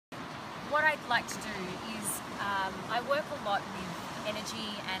what I'd like to do is I work a lot with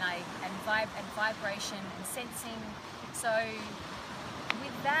energy and vibration and sensing. So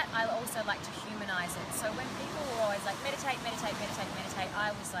with that, I also like to humanize it. So when people were always like, meditate, meditate, meditate, meditate,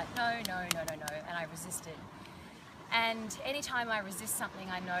 I was like, no, no, no, no, no, and I resisted. And anytime I resist something,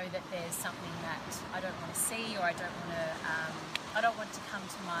 I know that there's something that I don't want to see, or I don't want to come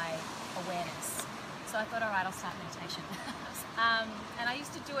to my awareness. So I thought, all right, I'll start meditation. And I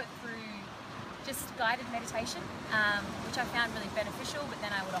used to do it through just guided meditation, which I found really beneficial, but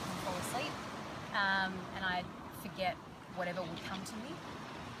then I would often fall asleep and I'd forget whatever would come to me.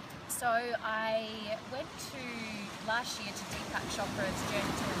 So I went to last year to Deepak Chopra's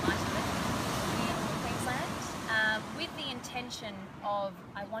Journey to Enlightenment in Queensland with the intention of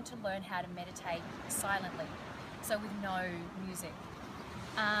I want to learn how to meditate silently, so with no music.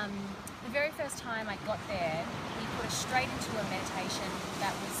 The very first time I got there, he put us straight into a meditation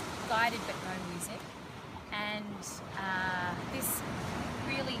that was guided but no music, and this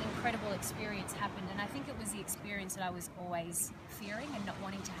really incredible experience happened, and I think it was the experience that I was always fearing and not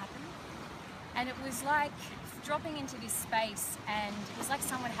wanting to happen. And it was like dropping into this space, and it was like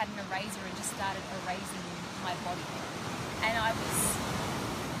someone had an eraser and just started erasing my body, and I was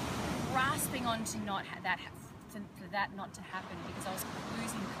grasping on to not have that for that not to happen, because I was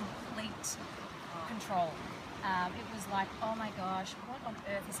losing complete control. It was like, oh my gosh, what on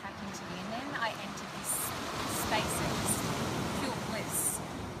earth is happening to me? And then I entered this space of just pure bliss,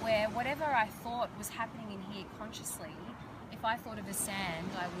 where whatever I thought was happening in here consciously, if I thought of a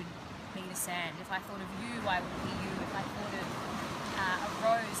sand, I would be the sand. If I thought of you, I would be you. If I thought of a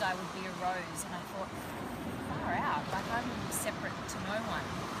rose, I would be a rose. And I thought, far out, like I'm separate to no one.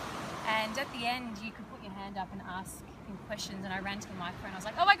 And at the end, you could put your hand up and ask him questions, and I ran to the microphone. I was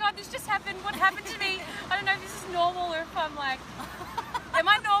like, oh my God, this just happened. What happened to me? I don't know if this is normal or if I'm like, am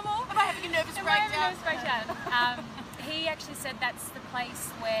I normal? Am I having a nervous breakdown? He actually said that's the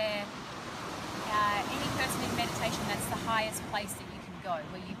place where any person in meditation, that's the highest place that you can go,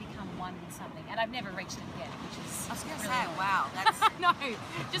 where you become one with something. And I've never reached it yet, which is I was going to really say, annoying. wow, that's No,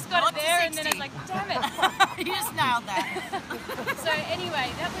 just got it there, and then I was like, damn it. you just nailed that. So anyway,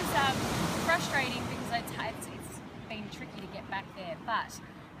 that was frustrating, because it's been tricky to get back there. But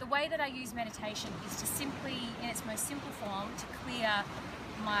the way that I use meditation is to simply, in its most simple form, to clear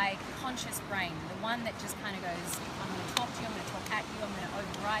my conscious brain, the one that just kind of goes, I'm going to talk to you, I'm going to talk at you, I'm going to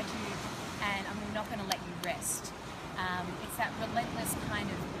override you, and I'm not going to let you rest. It's that relentless kind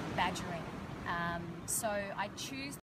of badgering. So I choose